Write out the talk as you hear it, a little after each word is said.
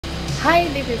Hi,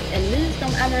 this is Elise from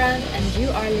Amaranth, and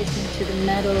you are listening to the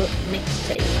Metal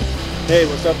Mixtape. Hey,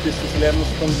 what's up? This is Lenus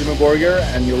from Dimmu Borgir,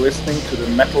 and you're listening to the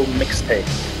Metal Mixtape.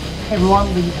 Hey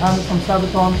everyone, this is Hannes from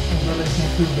Sabaton, and you're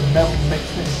listening to the Metal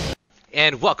Mixtape.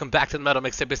 And welcome back to the Metal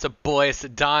Mixtape. It's a boy, it's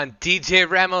Don, DJ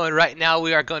Remo, and right now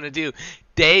we are going to do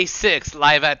Day 6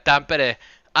 live at Tampere.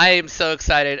 I am so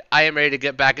excited. I am ready to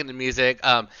get back into music.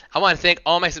 I want to thank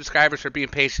all my subscribers for being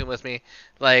patient with me.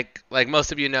 Like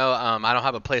most of you know, I don't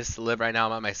have a place to live right now.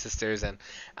 I'm at my sister's, and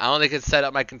I only can set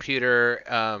up my computer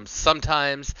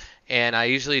sometimes, and I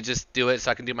usually just do it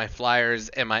so I can do my flyers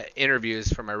and my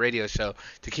interviews for my radio show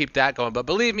to keep that going. But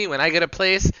believe me, when I get a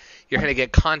place, you're going to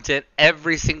get content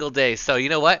every single day. So you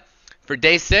know what? For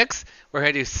Day 6, we're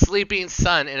going to do Sleeping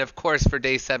Sun, and of course for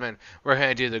Day 7, we're going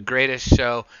to do the greatest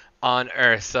show on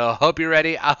earth. So I hope you're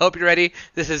ready. I hope you're ready.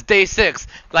 This is Day 6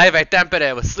 live at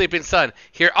Tampere with Sleeping Sun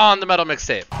here on the Metal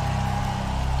Mixtape.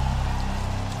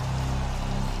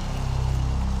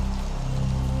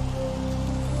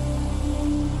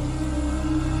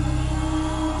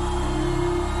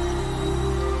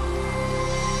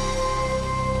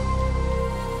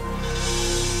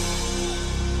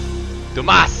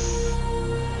 Tuomas.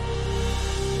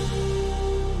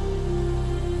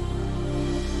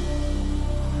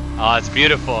 Oh, it's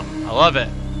beautiful. I love it.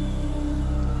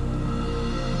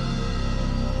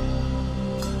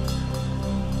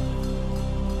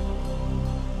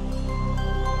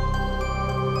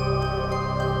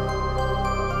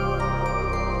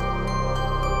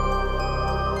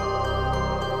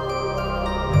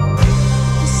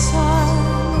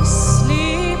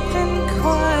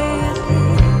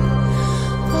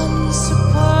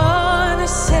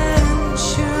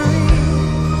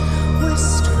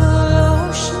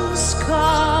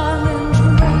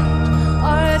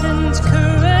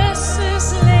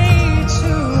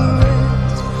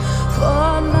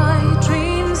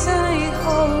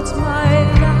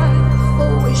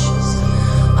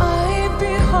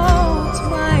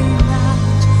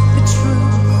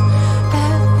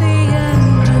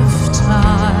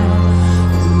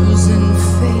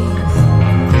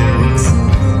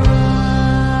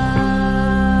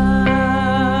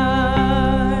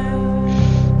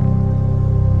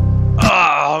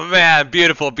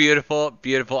 Beautiful, beautiful,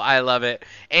 beautiful. I love it.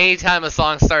 Anytime a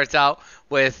song starts out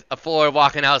with a Floor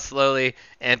walking out slowly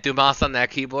and Tuomas on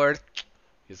that keyboard,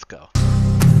 let's go.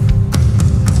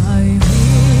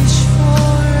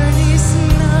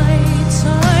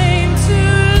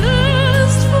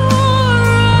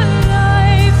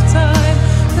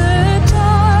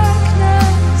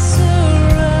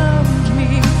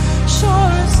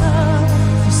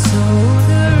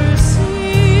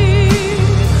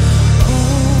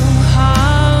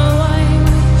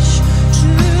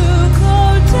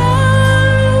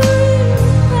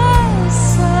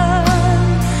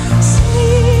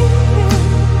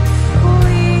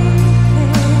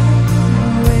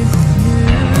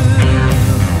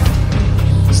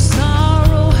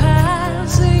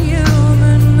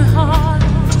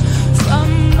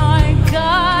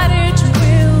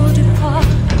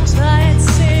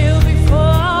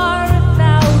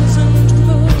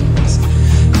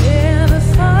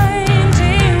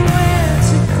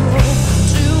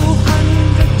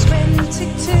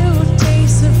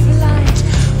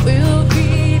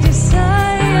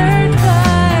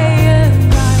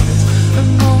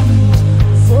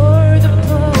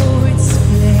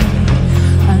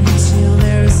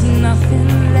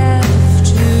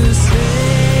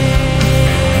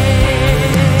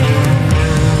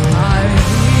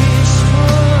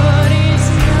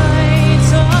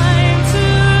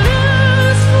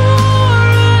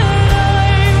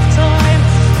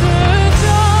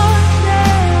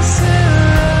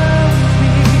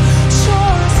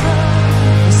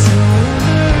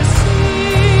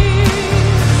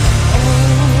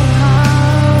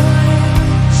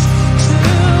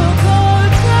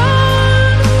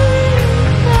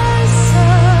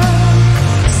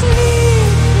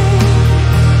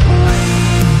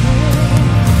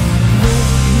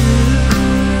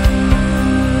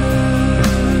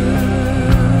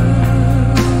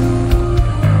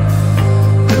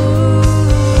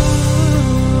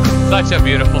 Such a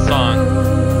beautiful song.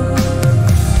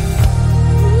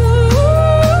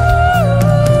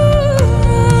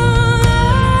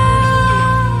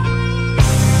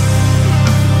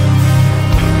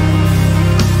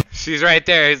 She's right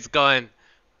there. He's going,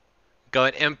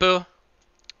 Emppu.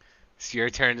 It's your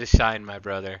turn to shine, my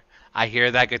brother. I hear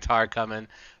that guitar coming.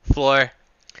 Floor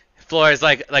is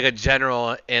like a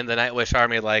general in the Nightwish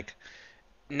army. Like,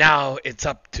 now it's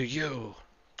up to you.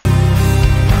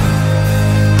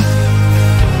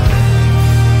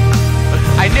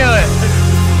 I knew it.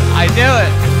 I knew knew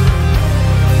it.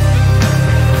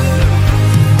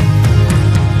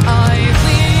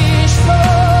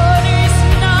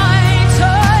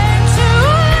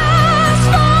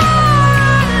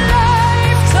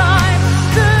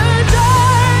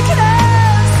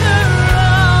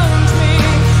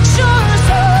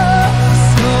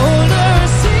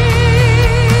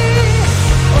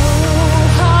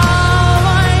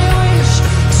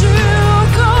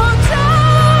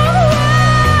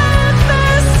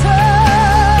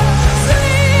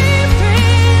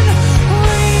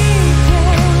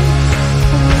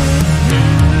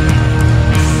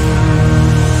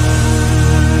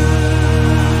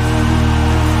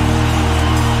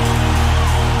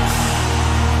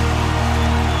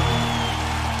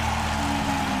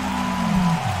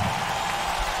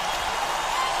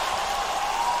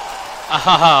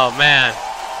 Oh man,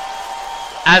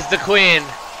 as the queen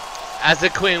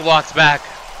walks back,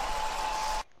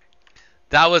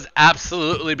 that was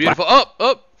absolutely beautiful.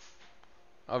 Oh,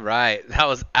 all right, that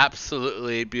was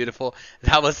absolutely beautiful.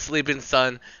 That was Sleeping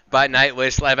Sun by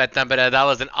Nightwish live at Tampere. That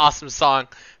was an awesome song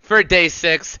for day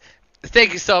 6.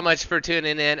 Thank you so much for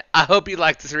tuning in. I hope you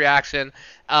liked this reaction.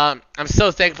 I'm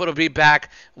so thankful to be back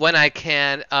when I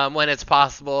can, when it's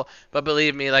possible. But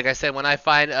believe me, like I said, when I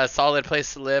find a solid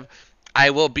place to live,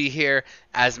 I will be here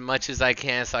as much as I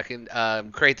can so I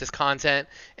can create this content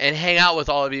and hang out with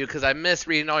all of you, because I miss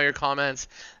reading all your comments.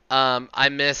 I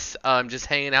miss just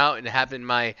hanging out and having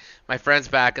my friends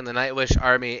back in the Nightwish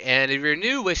army. And if you're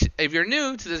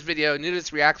new to this video, new to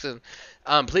this reaction,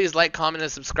 please like, comment,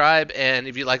 and subscribe. And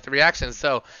if you like the reaction,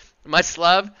 so much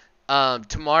love.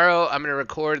 Tomorrow I'm gonna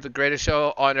record the greatest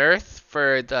show on earth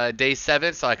for the day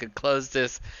 7, so I could close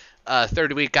this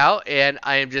third week out, and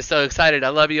I am just so excited. I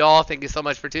love you all. Thank you so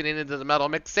much for tuning into the Metal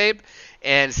Mixtape,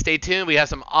 and stay tuned. We have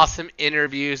some awesome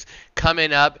interviews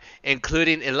coming up,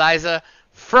 including Eliza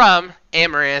from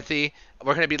Amaranthi.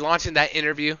 We're going to be launching that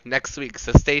interview next week,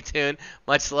 so stay tuned.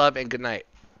 Much love and good night.